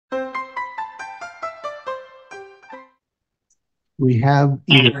We have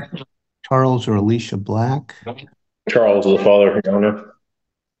either Charles or Alicia Black. Charles is the father, Your Honor.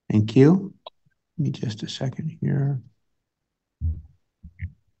 Thank you. Give me just a second here.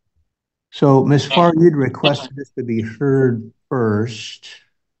 So, Ms. Farr, you'd requested this to be heard first.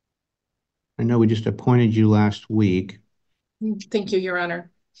 I know we just appointed you last week. Thank you, Your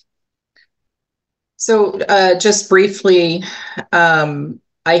Honor. So just briefly, I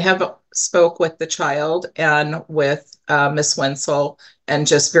have spoke with the child and with Miss Wenzel, and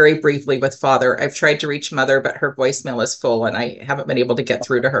just very briefly with father. I've tried to reach mother, but her voicemail is full and I haven't been able to get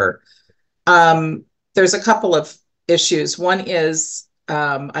through to her. There's a couple of issues. One is,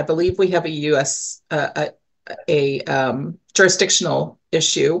 I believe we have a jurisdictional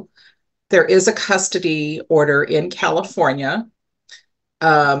issue. There is a custody order in California.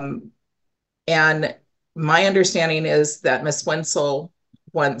 And my understanding is that Miss Wenzel,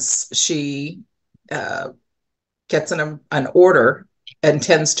 once she gets an order,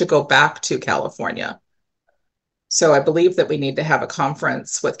 intends to go back to California. So I believe that we need to have a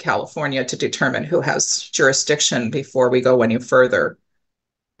conference with California to determine who has jurisdiction before we go any further.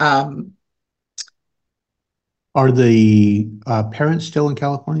 Are the parents still in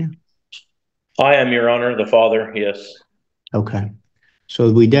California? I am, Your Honor, the father, yes. Okay. So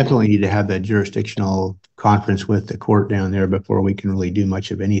we definitely need to have that jurisdictional conference with the court down there before we can really do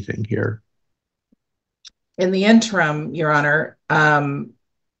much of anything here. In the interim, Your Honor,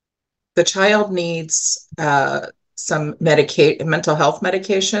 the child needs some mental health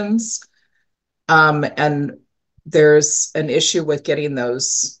medications, and there's an issue with getting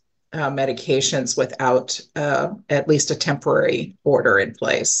those medications without at least a temporary order in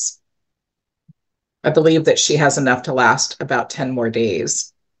place. I believe that she has enough to last about 10 more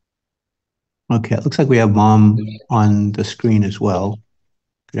days. Okay, it looks like we have mom on the screen as well.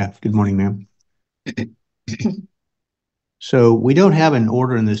 Yeah, good morning, ma'am. So we don't have an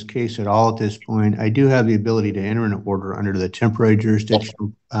order in this case at all at this point. I do have the ability to enter an order under the temporary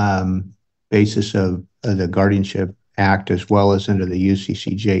jurisdictional basis of the Guardianship Act, as well as under the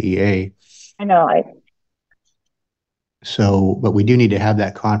UCCJEA. I know. So, but we do need to have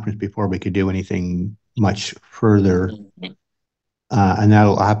that conference before we could do anything much further. And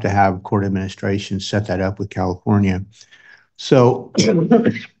I'll have to have court administration set that up with California. So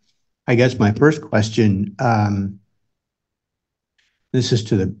I guess my first question, this is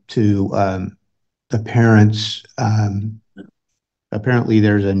to the parents. Apparently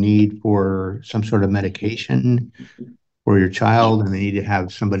there's a need for some sort of medication for your child, and they need to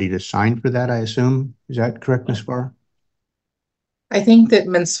have somebody to sign for that, I assume. Is that correct, Ms. Farr? I think that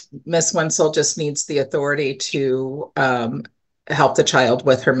Miss Wenzel just needs the authority to help the child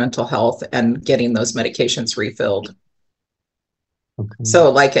with her mental health and getting those medications refilled. Okay. So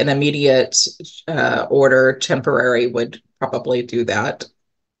like an immediate order, temporary, would probably do that.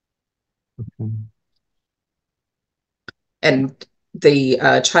 Okay. And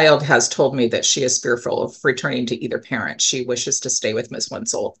the child has told me that she is fearful of returning to either parent. She wishes to stay with Miss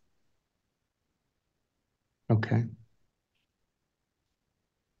Wenzel. Okay.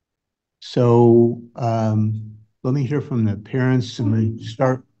 So let me hear from the parents. I'm going to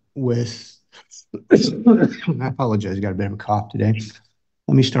start with, I apologize, I got a bit of a cough today.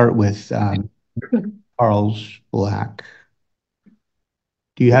 Let me start with Charles Black.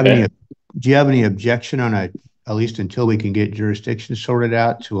 Do you have any objection on at least until we can get jurisdiction sorted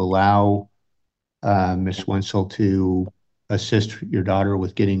out, to allow Ms. Wenzel to assist your daughter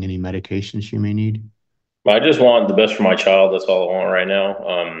with getting any medications she may need? I just want the best for my child. That's all I want right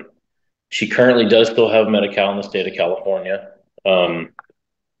now. She currently does still have Medi-Cal in the state of California. I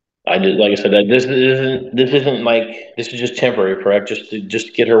did, like I said, that this is just temporary, correct? Just to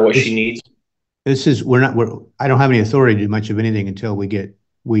get her what she needs. I don't have any authority to do much of anything until we get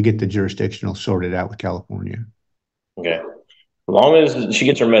the jurisdictional sorted out with California. Okay. As long as she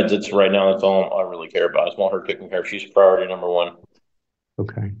gets her meds, it's right now, that's all I really care about. I just want her taken care of. She's priority number one.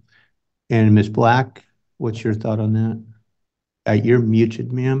 Okay. And Ms. Black, what's your thought on that? You're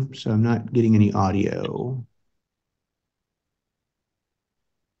muted, ma'am, so I'm not getting any audio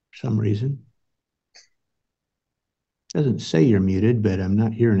for some reason. It doesn't say you're muted, but I'm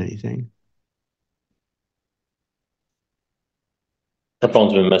not hearing anything. Her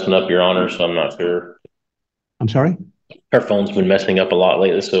phone's been messing up, Your Honor, so I'm not sure. I'm sorry? Her phone's been messing up a lot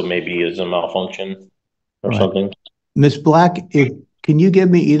lately, so maybe it's a malfunction or something. Ms. Black, can you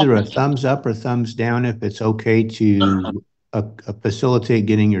give me either a thumbs up or thumbs down if it's okay to facilitate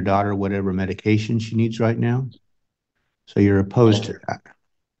getting your daughter whatever medication she needs right now? So you're opposed to that.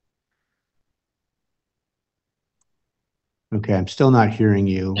 Okay, I'm still not hearing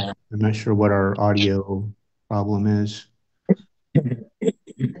you. I'm not sure what our audio problem is.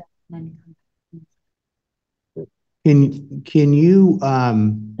 Can you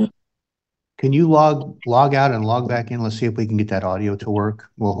log out and log back in? Let's see if we can get that audio to work.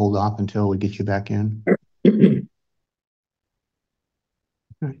 We'll hold off until we get you back in.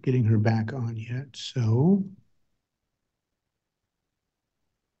 Not getting her back on yet, so.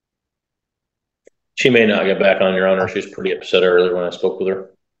 She may not get back on, Your Honor. She's pretty upset earlier when I spoke with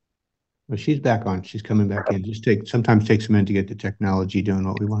her. Well, she's back on. She's coming back in. Sometimes takes a minute to get the technology doing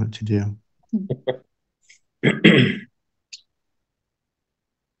what we want it to do.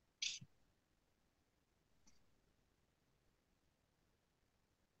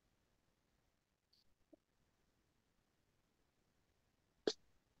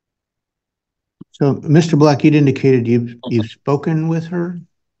 So, Mr. Black, you'd indicated you've spoken with her,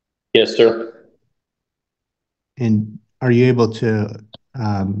 Yes, sir. and are you able to?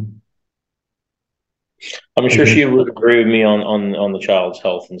 I'm sure she would agree with me on the child's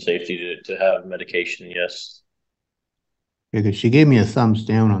health and safety to have medication. Yes. Because she gave me a thumbs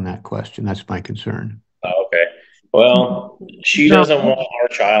down on that question. That's my concern. Oh, okay. Well, she doesn't want our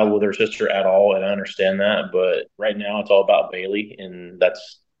child with her sister at all, and I understand that. But right now, it's all about Bailey, and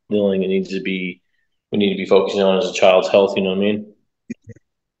that's the only thing that needs to be we need to be focusing on is the child's health. You know what I mean?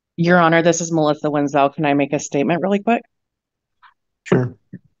 Your Honor, this is Melissa Wenzel. Can I make a statement really quick? Sure.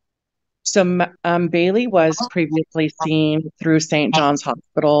 So Bailey was previously seen through St. John's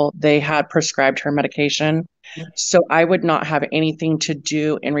Hospital. They had prescribed her medication. So I would not have anything to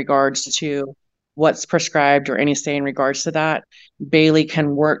do in regards to what's prescribed or any say in regards to that. Bailey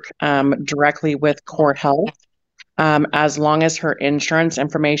can work directly with Core Health as long as her insurance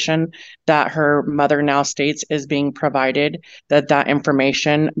information that her mother now states is being provided, that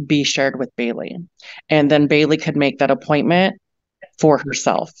information be shared with Bailey. And then Bailey could make that appointment for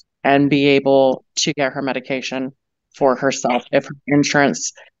herself and be able to get her medication for herself if her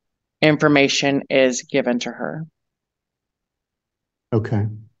insurance information is given to her. Okay.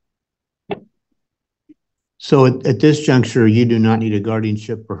 So at this juncture, you do not need a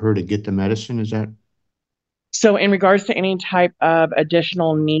guardianship for her to get the medicine, is that? So in regards to any type of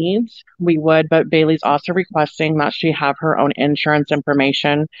additional needs, we would, but Bailey's also requesting that she have her own insurance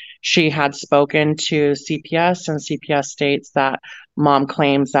information. She had spoken to CPS, and CPS states that mom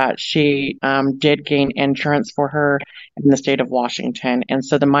claims that she did gain insurance for her in the state of Washington. And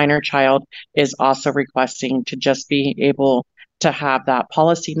so the minor child is also requesting to just be able to have that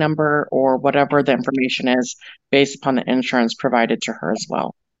policy number or whatever the information is based upon the insurance provided to her as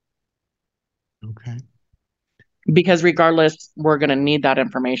well. Okay. Because regardless, we're going to need that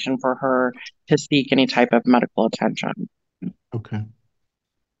information for her to seek any type of medical attention. Okay.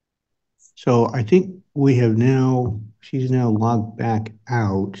 So I think she's now logged back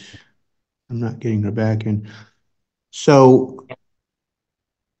out. I'm not getting her back in. So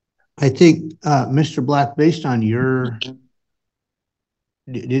I think, Mr. Black, based on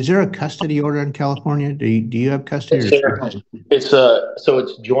is there a custody order in California? Do you have custody? Yes, sir.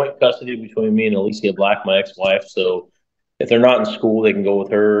 It's joint custody between me and Alicia Black, my ex-wife. So if they're not in school, they can go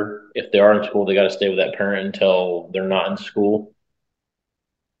with her. If they are in school, they got to stay with that parent until they're not in school.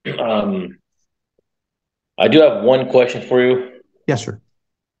 I do have one question for you. Yes, sir.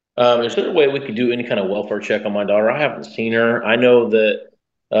 Is there a way we could do any kind of welfare check on my daughter? I haven't seen her. I know that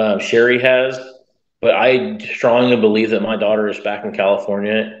Sherry has, but I strongly believe that my daughter is back in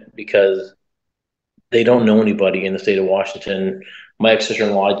California because they don't know anybody in the state of Washington. My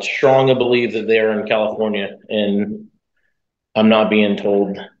ex-sister-in-law, I strongly believe that they are in California, and I'm not being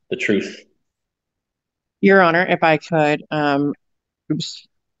told the truth. Your Honor, if I could,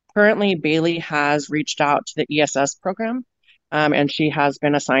 currently Bailey has reached out to the ESS program, and she has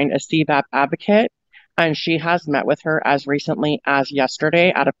been assigned a CVAP advocate, and she has met with her as recently as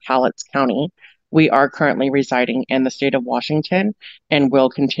yesterday out of Cowlitz County. We are currently residing in the state of Washington and will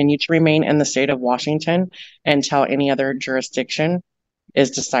continue to remain in the state of Washington until any other jurisdiction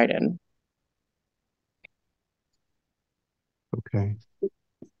is decided. Okay.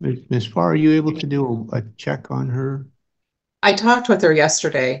 Ms. Farr, are you able to do a check on her? I talked with her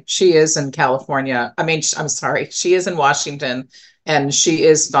yesterday. She is in California. I'm sorry. She is in Washington, and she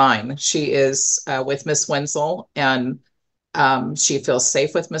is fine. She is with Miss Wenzel, and she feels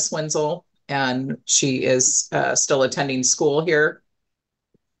safe with Miss Wenzel, and she is still attending school here.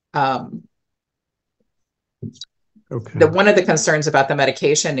 Okay. One of the concerns about the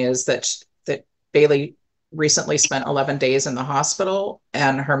medication is that Bailey recently spent 11 days in the hospital,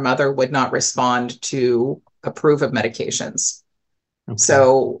 and her mother would not respond to approve of medications. Okay.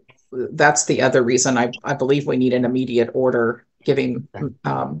 So that's the other reason I believe we need an immediate order giving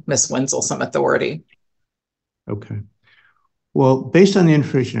Miss Wenzel some authority. Okay. Well, based on the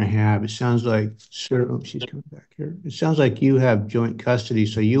information I have, it sounds like, sir, oh, she's coming back here. It sounds like you have joint custody,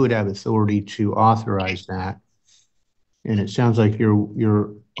 so you would have authority to authorize that. And it sounds like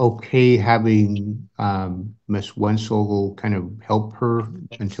you're okay having Miss Wenzel kind of help her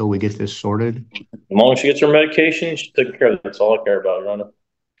until we get this sorted. As long as she gets her medication, she's taken care of it. That's all I care about, Your Honor.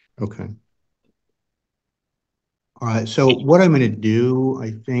 Okay. All right. So what I'm going to do,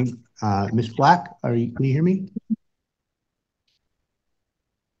 I think, Miss Black, can you hear me?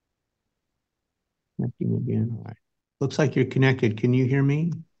 Connecting again. All right. Looks like you're connected. Can you hear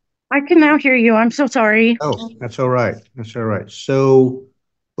me? I can now hear you. I'm so sorry. Oh, that's all right. That's all right. So,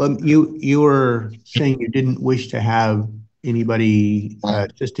 you were saying you didn't wish to have anybody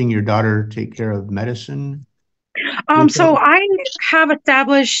assisting your daughter take care of medicine? So I have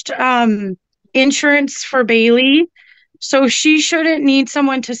established insurance for Bailey, so she shouldn't need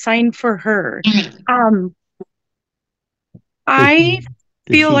someone to sign for her. I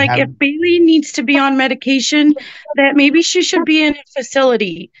feel like if Bailey needs to be on medication, that maybe she should be in a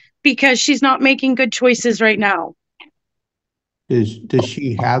facility because she's not making good choices right now. Does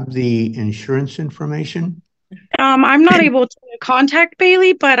she have the insurance information? I'm not able to contact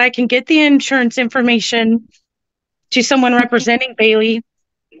Bailey, but I can get the insurance information to someone representing Bailey.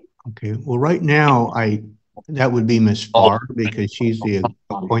 Okay. Well, right now, that would be Miss Farr because she's the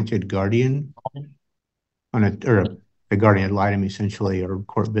appointed guardian or the guardian ad litem, essentially, or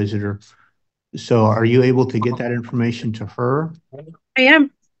court visitor. So are you able to get that information to her? I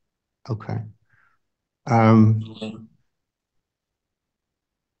am. Okay.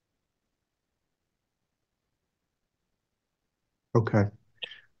 Okay.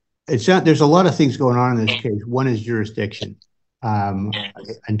 There's a lot of things going on in this case. One is jurisdiction.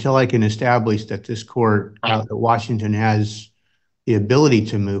 Until I can establish that this court out at Washington has the ability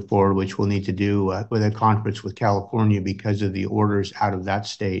to move forward, which we'll need to do with a conference with California because of the orders out of that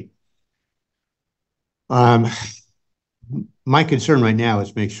state. My concern right now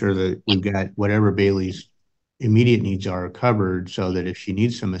is make sure that we've got whatever Bailey's immediate needs are covered so that if she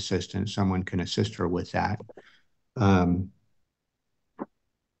needs some assistance, someone can assist her with that.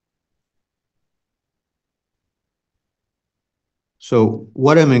 So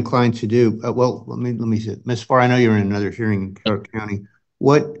what I'm inclined to do, well, let me see. Ms. Farr, I know you're in another hearing in Clark County.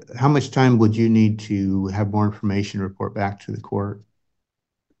 How much time would you need to have more information report back to the court?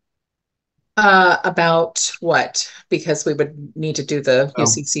 About what? Because we would need to do the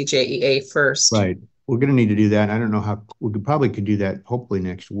UCCJEA first. Right. We're going to need to do that. I don't know how we could do that hopefully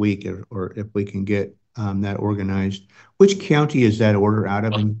next week or if we can get that organized. Which county is that order out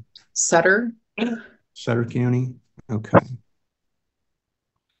of? Sutter. Sutter County. Okay.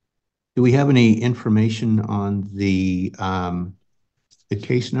 Do we have any information on the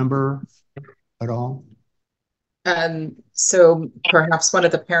case number at all? So perhaps one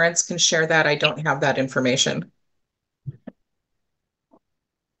of the parents can share that. I don't have that information.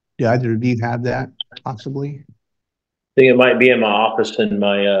 Do either of you have that possibly? I think it might be in my office in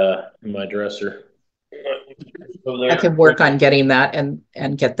my dresser. I can work on getting that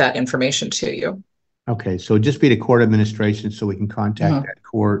and get that information to you. Okay, so just be to court administration so we can contact that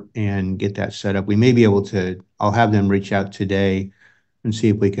court and get that set up. We may be able to, I'll have them reach out today and see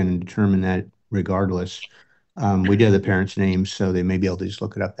if we can determine that regardless. We do have the parents' names, so they may be able to just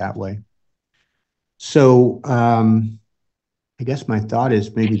look it up that way. So I guess my thought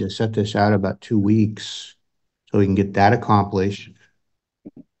is maybe to set this out about 2 weeks so we can get that accomplished.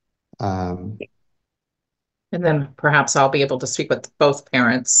 And then perhaps I'll be able to speak with both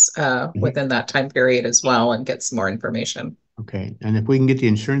parents within that time period as well and get some more information. Okay, and if we can get the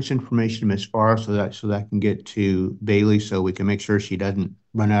insurance information as far so that can get to Bailey so we can make sure she doesn't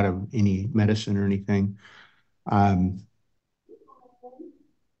run out of any medicine or anything. And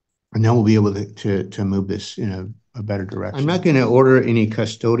then we'll be able to move this in a better direction. I'm not going to order any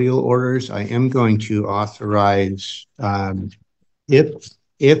custodial orders. I am going to authorize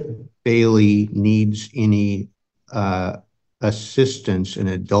if Bailey needs any assistance, an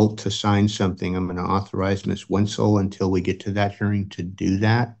adult to sign something, I'm going to authorize Ms. Wenzel until we get to that hearing to do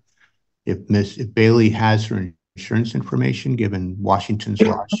that. If Bailey has her insurance information, given Washington's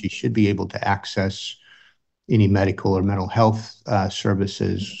law, she should be able to access any medical or mental health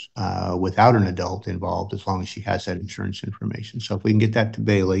services without an adult involved, as long as she has that insurance information. So if we can get that to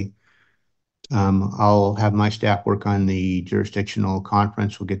Bailey, I'll have my staff work on the jurisdictional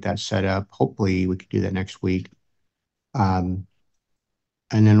conference. We'll get that set up. Hopefully we could do that next week. And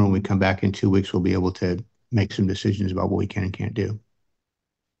then when we come back in 2 weeks, we'll be able to make some decisions about what we can and can't do.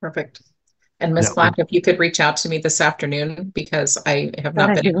 Perfect. And Ms. Black, if you could reach out to me this afternoon, because I have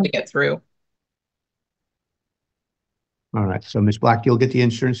not been able to get through. All right. So Ms. Black, you'll get the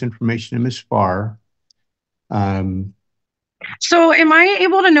insurance information to Ms. Farr. So am I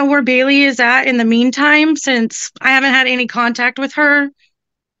able to know where Bailey is at in the meantime, since I haven't had any contact with her?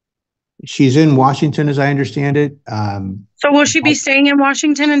 She's in Washington, as I understand it. So will she be staying in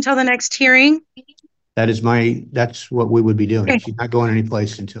Washington until the next hearing? That's what we would be doing. Okay. She's not going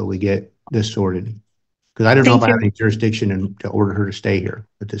anyplace until we get this sorted. Because I don't know if I have any jurisdiction to order her to stay here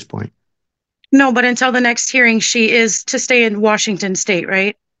at this point. No, but until the next hearing, she is to stay in Washington State,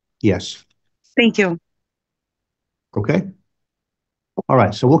 right? Yes. Thank you. Okay. All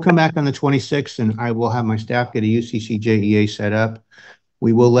right. So we'll come back on the 26th and I will have my staff get a UCCJEA set up.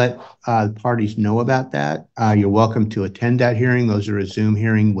 We will let parties know about that. You're welcome to attend that hearing. Those are a Zoom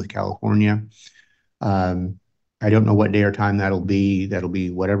hearing with California. I don't know what day or time that'll be. That'll be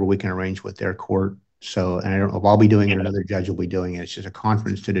whatever we can arrange with their court. So, and I don't know if I'll be doing it or another judge will be doing it. It's just a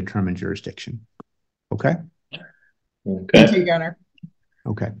conference to determine jurisdiction. Okay? Okay. Thank you, Your Honor.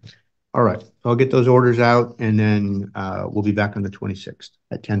 Okay. All right. I'll get those orders out and then we'll be back on the 26th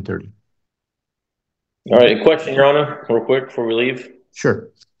at 10:30. All right. A question, Your Honor, real quick before we leave. Sure.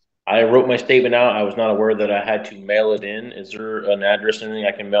 I wrote my statement out. I was not aware that I had to mail it in. Is there an address or anything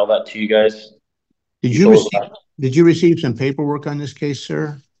I can mail that to you guys? Did you receive some paperwork on this case,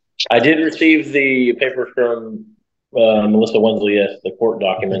 sir? I did receive the paper from Melissa Wensley, yes, the court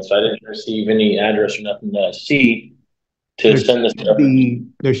documents. I didn't receive any address or nothing to see to send this.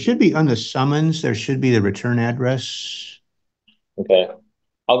 There should be on the summons, there should be the return address. Okay.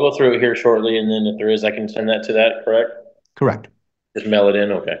 I'll go through it here shortly, and then if there is, I can send that to that, correct? Correct. Just mail it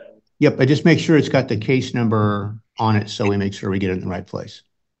in, okay. Yep, but just make sure it's got the case number on it so we make sure we get it in the right place.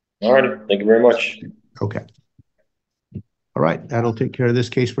 All right, thank you very much. Okay. All right, that'll take care of this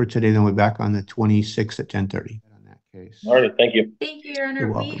case for today. Then we're back on the 26th at 10:30 on that case. All right, thank you. Thank you, Your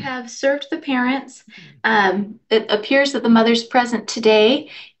Honor. We have served the parents. It appears that the mother's present today,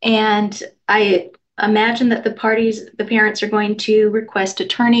 and I imagine that the parents are going to request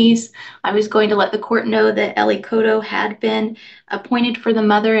attorneys. I was going to let the court know that Ellie Cotto had been appointed for the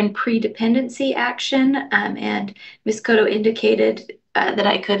mother in pre-dependency action, and Ms. Cotto indicated that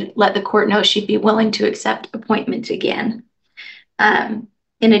I could let the court know she'd be willing to accept appointment again.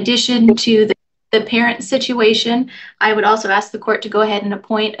 In addition to the parent situation, I would also ask the court to go ahead and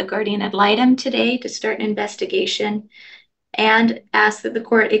appoint a guardian ad litem today to start an investigation, and ask that the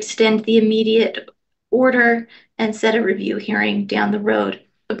court extend the immediate order and set a review hearing down the road.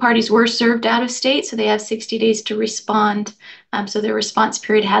 The parties were served out of state, so they have 60 days to respond. So their response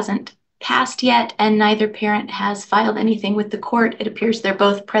period hasn't passed yet, and neither parent has filed anything with the court. It appears they're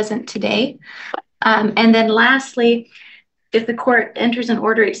both present today. And then lastly, if the court enters an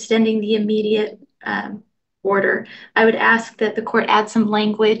order extending the immediate order, I would ask that the court add some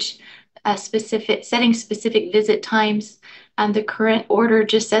language setting specific visit times. The current order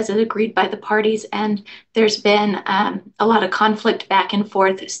just says it agreed by the parties, and there's been a lot of conflict back and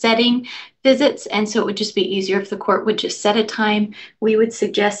forth setting visits, and so it would just be easier if the court would just set a time. We would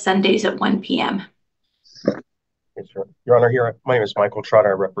suggest Sundays at 1 p.m. Yes, Your Honor, here, my name is Michael Trotter.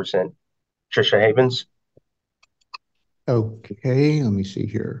 I represent Trisha Havens. Okay, let me see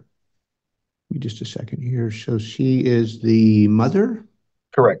here. Give me just a second here. So she is the mother?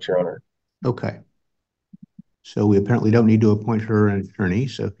 Correct, Your Honor. Okay. So we apparently don't need to appoint her an attorney,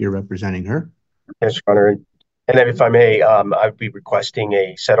 so if you're representing her. Yes, Your Honor. And then if I may, I'd be requesting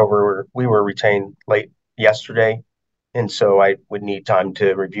a set over. We were retained late yesterday, and so I would need time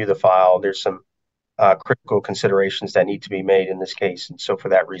to review the file. There's some critical considerations that need to be made in this case, and so for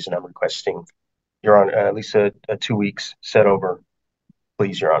that reason, I'm requesting, Your Honor, at least a 2 weeks set over,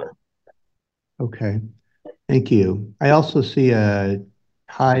 please, Your Honor. Okay, thank you. I also see a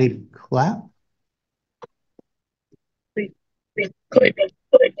high clap.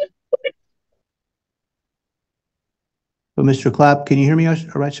 So, Mr. Clapp, can you hear me all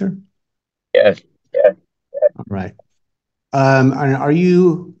right, sir? Yes. All right.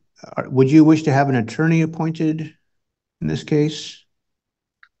 Would you wish to have an attorney appointed in this case?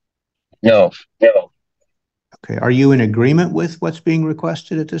 No. Okay. Are you in agreement with what's being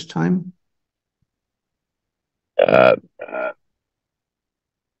requested at this time?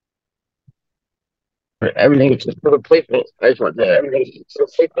 Everything is for replacement. I just want to.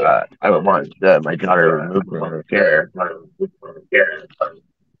 I would want my daughter removed from her care.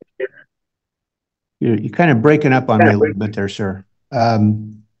 You're kind of breaking up on me a little bit there, sir.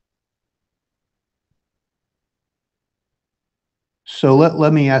 So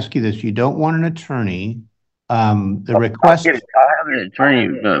let me ask you this: you don't want an attorney. The request. I have an attorney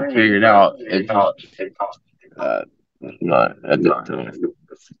figured out. It's not at this time.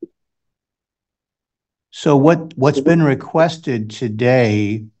 So what's been requested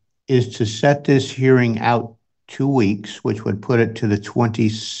today is to set this hearing out 2 weeks, which would put it to the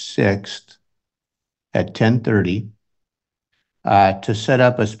 26th at 10:30, to set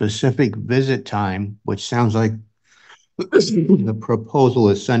up a specific visit time, which sounds like the proposal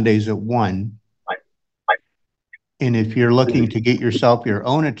is Sundays at 1. And if you're looking to get yourself your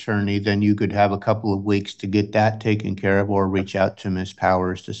own attorney, then you could have a couple of weeks to get that taken care of, or reach out to Ms.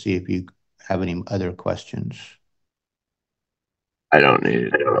 Powers to see if you have any other questions. I don't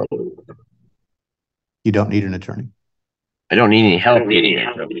need it. You don't need an attorney. I don't need any help getting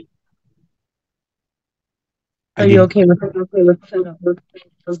it. Are you okay with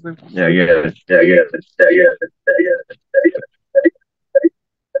Yeah, yeah.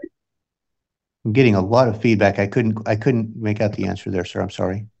 I'm getting a lot of feedback. I couldn't make out the answer there, sir. I'm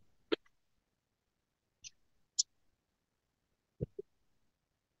sorry.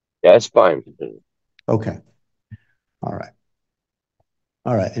 Yeah, it's fine. Okay. All right.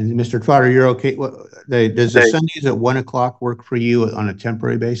 All right. And Mr. Trotter, you're okay. Does the Sundays at 1 o'clock work for you on a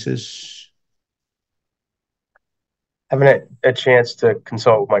temporary basis? I haven't had a chance to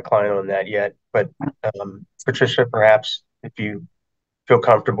consult with my client on that yet, but Patricia, perhaps if you feel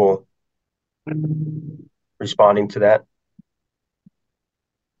comfortable responding to that.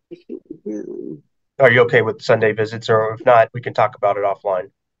 Are you okay with Sunday visits, or if not, we can talk about it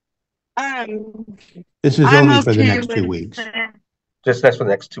offline? This is only for the next 2 weeks. Just that's for the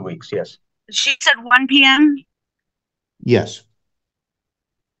next 2 weeks, yes. She said 1 p.m. Yes.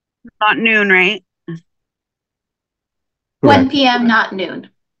 Not noon, right? Correct. 1 p.m., not noon.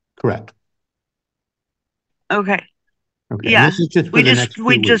 Correct. Okay. Okay. Yeah. This is just for the next 2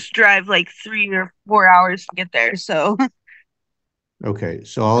 weeks. just drive like 3 or 4 hours to get there, so. Okay,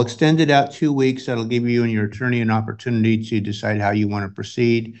 so I'll extend it out 2 weeks. That'll give you and your attorney an opportunity to decide how you want to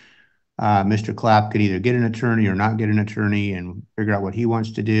proceed. Mr. Clapp could either get an attorney or not get an attorney and figure out what he wants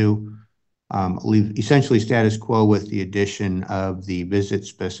to do. Leave essentially status quo with the addition of the visit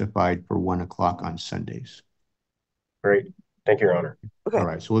specified for 1 o'clock on Sundays. Great. Thank you, Your Honor. Okay. All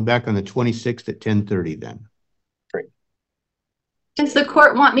right, so we're back on the 26th at 10:30 then. Great. Does the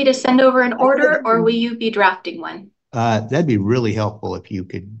court want me to send over an order, or will you be drafting one? That'd be really helpful if you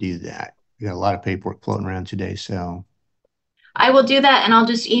could do that. We got a lot of paperwork floating around today, so. I will do that, and I'll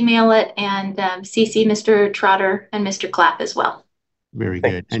just email it and CC Mr. Trotter and Mr. Clapp as well. Very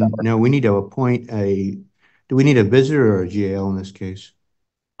good. And no, we need to appoint do we need a visitor or a GAL in this case?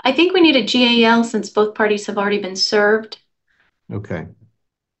 I think we need a GAL since both parties have already been served. Okay.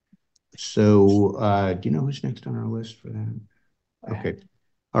 So, do you know who's next on our list for that? Okay.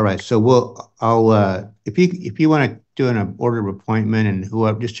 All right. So I'll if you want to do an order of appointment and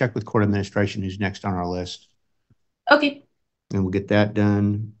whoever, just check with court administration who's next on our list. Okay. And we'll get that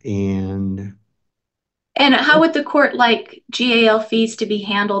done. And how would the court like GAL fees to be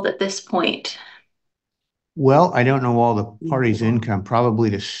handled at this point? well, I don't know all the parties' income. Probably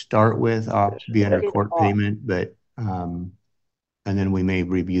to start with, be under court payment, but and then we may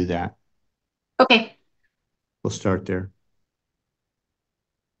review that. Okay. We'll start there.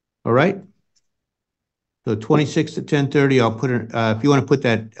 All right. So 26th at 10:30. I'll put it. If you want to put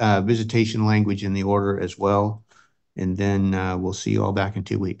that visitation language in the order as well, and then we'll see you all back in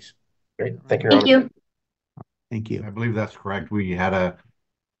 2 weeks. Great. Thank you. Thank you. Thank you. I believe that's correct. We had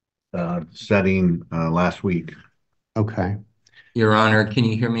a setting last week. Okay. Your Honor, can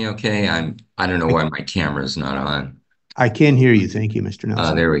you hear me okay? I don't know why my camera's not on. I can hear you. Thank you, Mr.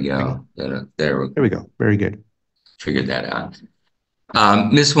 Nelson. There we go. There we go. Very good. Figured that out.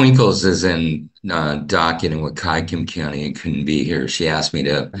 Ms. Winkles is in docket in Wahkiakum County and couldn't be here. She asked me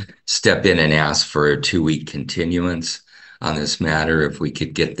to step in and ask for a 2-week continuance on this matter, if we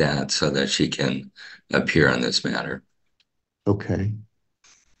could get that so that she can appear on this matter. Okay.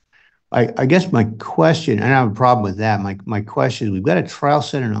 I guess my question, and I don't have a problem with that. My question is, we've got a trial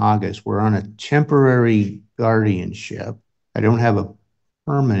set in August. We're on a temporary guardianship. I don't have a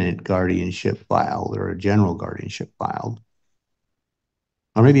permanent guardianship filed or a general guardianship filed.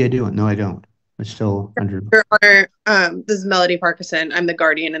 Or maybe I do. No, I don't. It's still under. Your Honor, this is Melody Parkinson. I'm the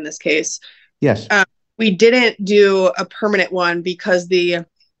guardian in this case. Yes. We didn't do a permanent one because the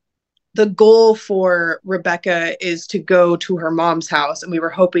goal for Rebecca is to go to her mom's house, and we were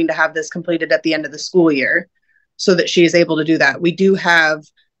hoping to have this completed at the end of the school year so that she is able to do that. We do have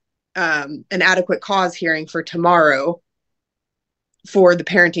an adequate cause hearing for tomorrow for the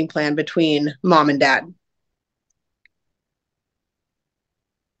parenting plan between mom and dad.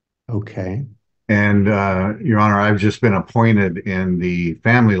 Okay. And Your Honor, I've just been appointed in the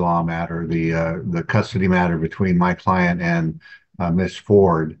family law matter, the custody matter between my client and Miss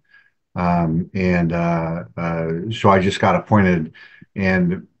Ford. So I just got appointed,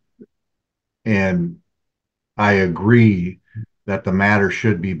 and I agree that the matter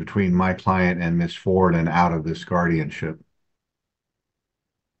should be between my client and Miss Ford and out of this guardianship.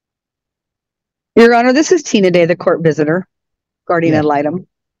 Your Honor, this is Tina Day, the court visitor, guardian ad litem.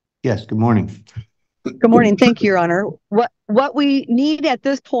 Yes, good morning. Good morning. Thank you, Your Honor. What we need at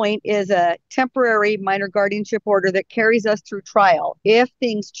this point is a temporary minor guardianship order that carries us through trial. If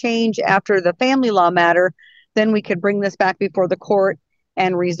things change after the family law matter, then we could bring this back before the court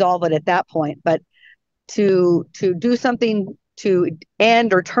and resolve it at that point. But to do something to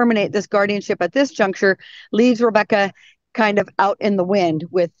end or terminate this guardianship at this juncture leaves Rebecca kind of out in the wind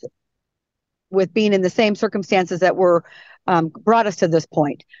with being in the same circumstances that were brought us to this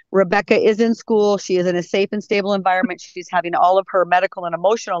point. Rebecca is in school. She is in a safe and stable environment. She's having all of her medical and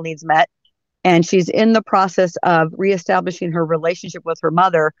emotional needs met. And she's in the process of reestablishing her relationship with her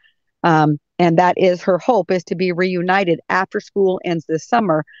mother. And that is her hope, is to be reunited after school ends this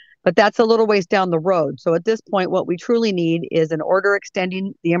summer. But that's a little ways down the road. So at this point, what we truly need is an order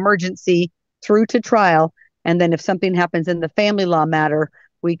extending the emergency through to trial. And then if something happens in the family law matter,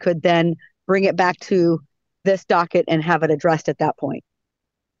 we could then bring it back to this docket and have it addressed at that point.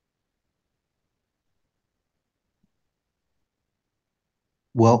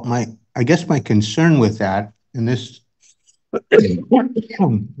 Well, I guess my concern with that, and this, I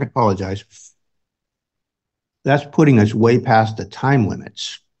apologize, that's putting us way past the time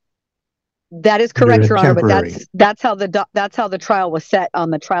limits. That is correct, Your Honor, but that's how the trial was set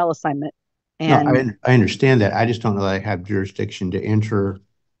on the trial assignment. And no, I understand that. I just don't know that I have jurisdiction to enter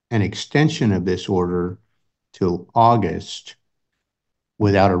an extension of this order till August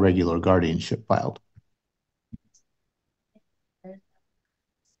without a regular guardianship filed.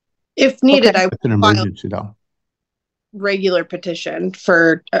 If needed, I would an emergency though. Regular petition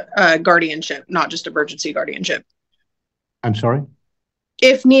for guardianship, not just emergency guardianship. I'm sorry?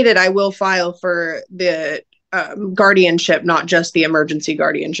 If needed, I will file for the guardianship, not just the emergency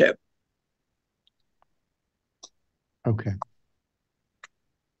guardianship. Okay.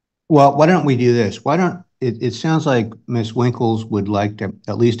 Well, why don't we do this? Why don't it sounds like Ms. Winkles would like to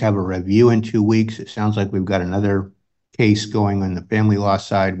at least have a review in 2 weeks. It sounds like we've got another case going on the family law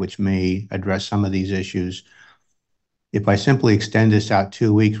side, which may address some of these issues. If I simply extend this out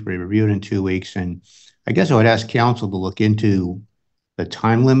 2 weeks, we review it in 2 weeks, and I guess I would ask counsel to look into the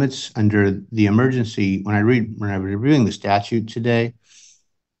time limits under the emergency. When I was reviewing the statute today,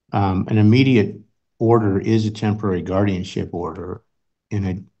 an immediate order is a temporary guardianship order,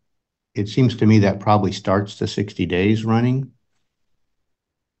 and it seems to me that probably starts the 60 days running.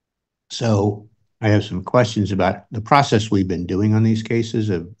 So I have some questions about the process we've been doing on these cases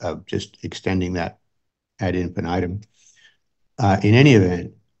of just extending that ad infinitum. In any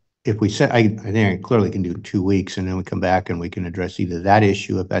event, if we set, I think I clearly can do 2 weeks, and then we come back and we can address either that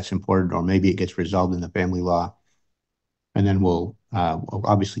issue if that's important, or maybe it gets resolved in the family law. And then we'll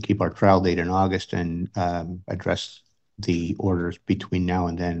obviously keep our trial date in August and address the orders between now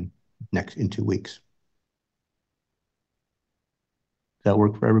and then in 2 weeks. Does that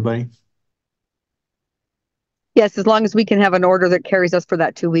work for everybody? yes, as long as we can have an order that carries us for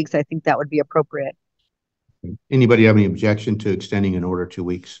that 2 weeks, I think that would be appropriate. Anybody have any objection to extending an order 2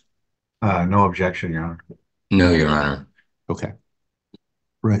 weeks? No objection, Your Honor. No, Your Honor. Okay.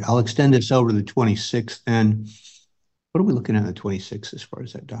 Right. I'll extend this over the 26th then. What are we looking at the 26th as far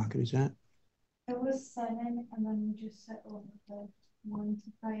as that docket? Is that? It was 7, and then we just set over the 1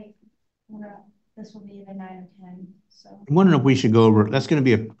 to 5. This will be the 9 and 10. So I'm wondering if we should go over. That's going to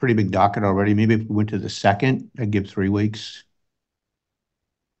be a pretty big docket already. Maybe if we went to the 2nd, that'd give 3 weeks.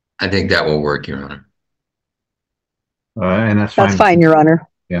 I think that will work, Your Honor. And that's fine. That's fine, Your Honor.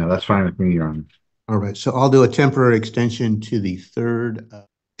 Yeah, that's fine with me, Your Honor. All right. So I'll do a temporary extension to the 3rd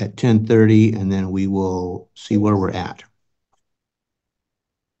at 10:30, and then we will see where we're at.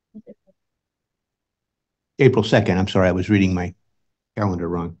 April 2nd. I'm sorry. I was reading my calendar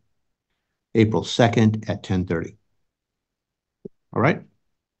wrong. April 2nd at 10:30. All right.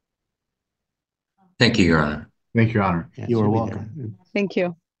 Thank you, Your Honor. Thank you, Your Honor. Yeah, You so are we welcome. Thank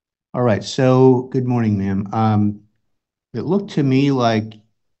you. All right. So good morning, ma'am. It looked to me like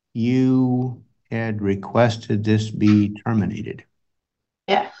you had requested this be terminated.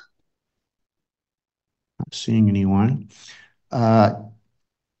 Yeah. Not seeing anyone. I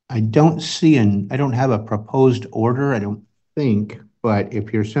don't have a proposed order, I don't think, but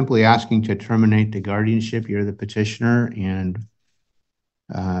if you're simply asking to terminate the guardianship, you're the petitioner, and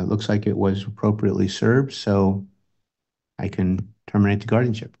it looks like it was appropriately served, so I can terminate the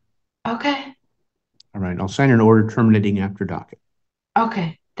guardianship. Okay. All right, I'll sign an order terminating after docket.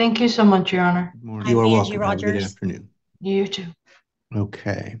 Okay. Thank you so much, Your Honor. You are welcome. Have a good afternoon. You too.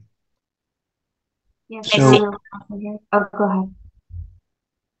 Okay. Yes, So, oh, go ahead.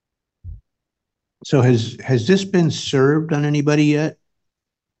 so has this been served on anybody yet?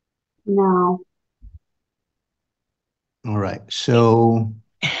 No. All right. So,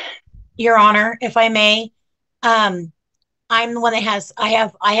 Your Honor, if I may, I'm the one that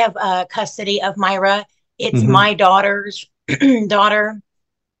I have custody of Myra. It's my daughter's daughter,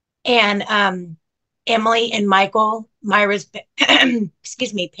 and Emily and Michael, Myra's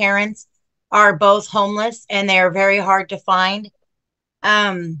excuse me, parents are both homeless and they're very hard to find.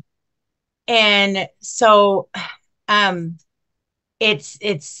 And so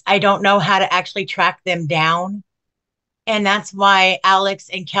it's I don't know how to actually track them down. And that's why Alex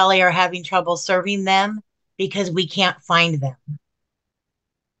and Kelly are having trouble serving them, because we can't find them.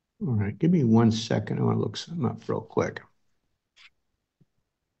 All right, give me 1 second. I want to look something up real quick.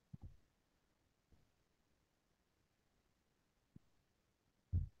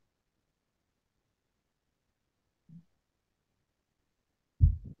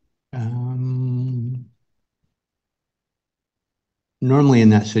 Normally in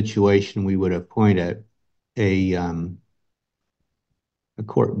that situation, we would appoint a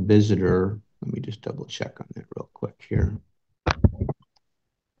court visitor. Let me just double check on that real quick here.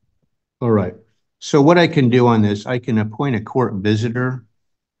 All right. So what I can do on this, I can appoint a court visitor.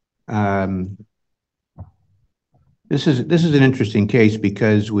 This is an interesting case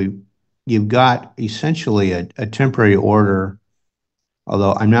because you've got essentially a temporary order,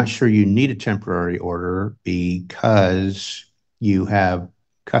 although I'm not sure you need a temporary order because you have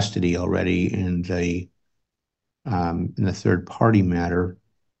custody already in the third party matter.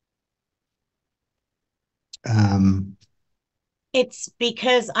 It's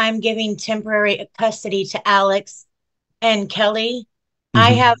because I'm giving temporary custody to Alex and Kelly.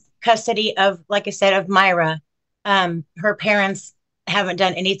 I have custody of, like I said, of Myra. Her parents haven't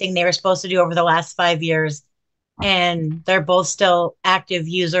done anything they were supposed to do over the last 5 years, and they're both still active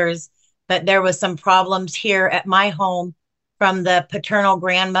users. But there was some problems here at my home from the paternal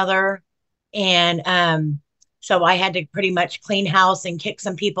grandmother, and so I had to pretty much clean house and kick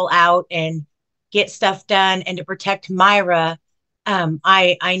some people out and get stuff done. And to protect Myra,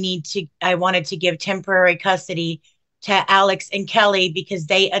 I wanted to give temporary custody to Alex and Kelly because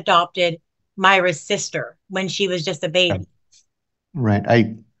they adopted Myra's sister when she was just a baby. Right.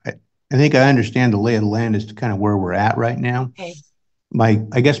 I think I understand the lay of the land as to kind of where we're at right now. Okay.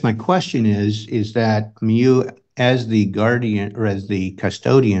 I guess my question is that, I mean, you as the guardian or as the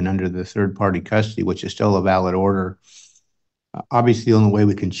custodian under the third party custody, which is still a valid order, obviously the only way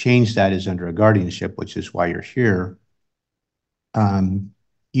we can change that is under a guardianship, which is why you're here.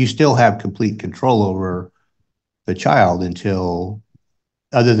 You still have complete control over the child until,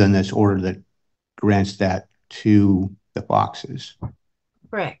 other than this order that grants that to the Foxes.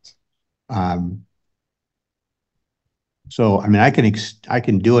 Correct. So, I mean, I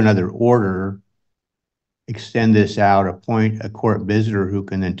can do another order, extend this out, appoint a court visitor who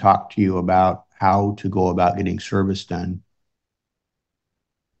can then talk to you about how to go about getting service done.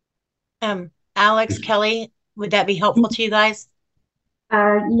 Alex, Kelly, would that be helpful to you guys?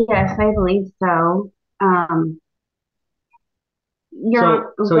 Yes, I believe so. Your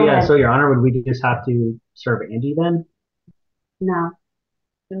Honor, would we just have to serve Angie then? No.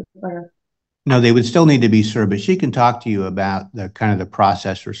 No, they would still need to be served, but she can talk to you about the kind of the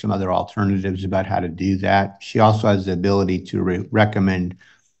process or some other alternatives about how to do that. She also has the ability to recommend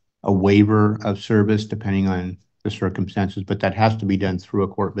a waiver of service depending on the circumstances, but that has to be done through a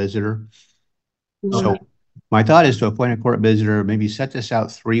court visitor. So my thought is to appoint a court visitor, maybe set this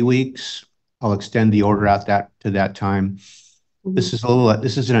out 3 weeks. I'll extend the order out to that time. This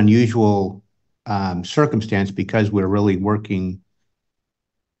is an unusual circumstance because we're really working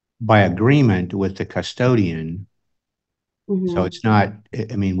by agreement with the custodian. So it's not,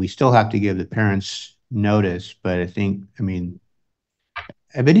 I mean, we still have to give the parents notice, but I think, I mean,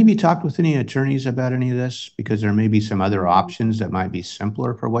 have any of you talked with any attorneys about any of this? Because there may be some other options that might be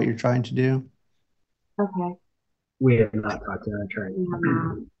simpler for what you're trying to do. Okay. We have not talked to an attorney.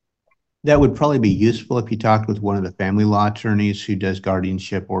 That would probably be useful if you talked with one of the family law attorneys who does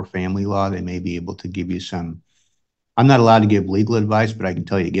guardianship or family law. They may be able to give you some. I'm not allowed to give legal advice, but I can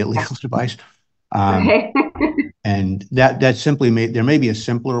tell you to get legal advice. And that simply there may be a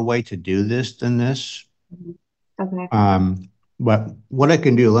simpler way to do this than this. Okay. But what I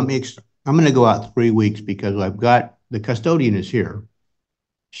can do, I'm going to go out 3 weeks because I've got the custodian is here.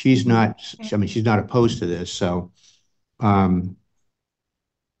 She's not, I mean, she's not opposed to this. So,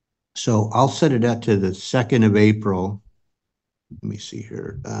 so I'll set it up to the 2nd of April. let me see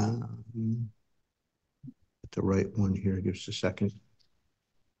here. The right one here, give us a second.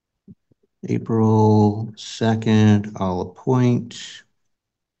 April 2nd, I'll appoint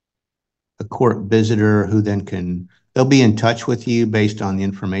a court visitor who then they'll be in touch with you based on the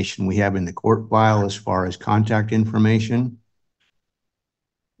information we have in the court file as far as contact information.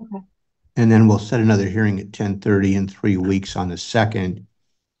 Okay. And then we'll set another hearing at 10:30 in 3 weeks on the 2nd.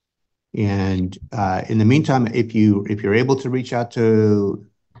 And in the meantime, if you're able to reach out to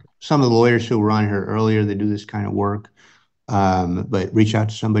some of the lawyers who were on here earlier, they do this kind of work. But reach out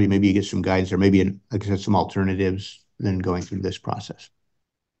to somebody, maybe you get some guidance or maybe, like I said, some alternatives than going through this process.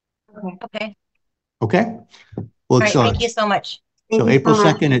 Okay. Okay. Okay. Well, All right. excellent. Thank you so much. So April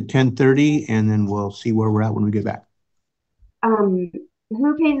 2nd at 10:30, and then we'll see where we're at when we get back.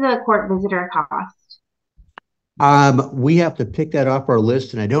 Who pays the court visitor cost? We have to pick that off our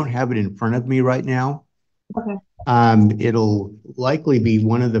list, and I don't have it in front of me right now. Okay. It'll likely be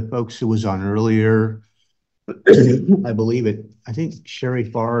one of the folks who was on earlier. I believe it. I think Sherry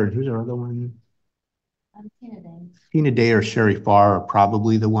Farr, and who's our other one? Tina Day or Sherry Farr are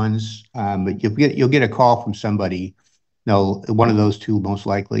probably the ones. But you'll get a call from somebody. No, one of those two most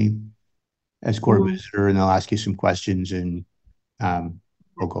likely as court visitor, and they'll ask you some questions, and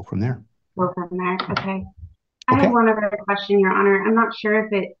we'll go from there. Go from there. Okay. I have one other question, Your Honor. I'm not sure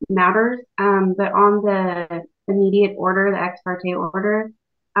if it matters, but on the immediate order, the ex parte order,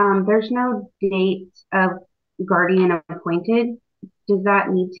 there's no date of guardian appointed. Does that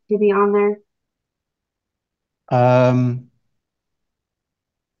need to be on there?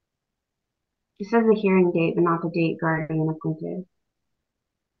 It says the hearing date, but not the date guardian appointed.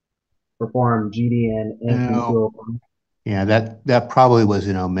 Perform GDN and No. Yeah, that probably was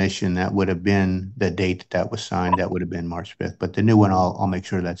an omission. That would have been the date that was signed. That would have been March 5th. But the new one, I'll make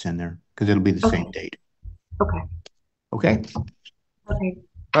sure that's in there because it'll be the same date. Okay. Okay. Okay.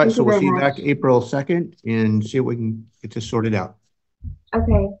 All right. So we'll see you back April 2nd and see if we can get this sorted out.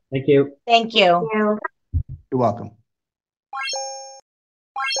 Okay. Thank you. Thank you. You're welcome.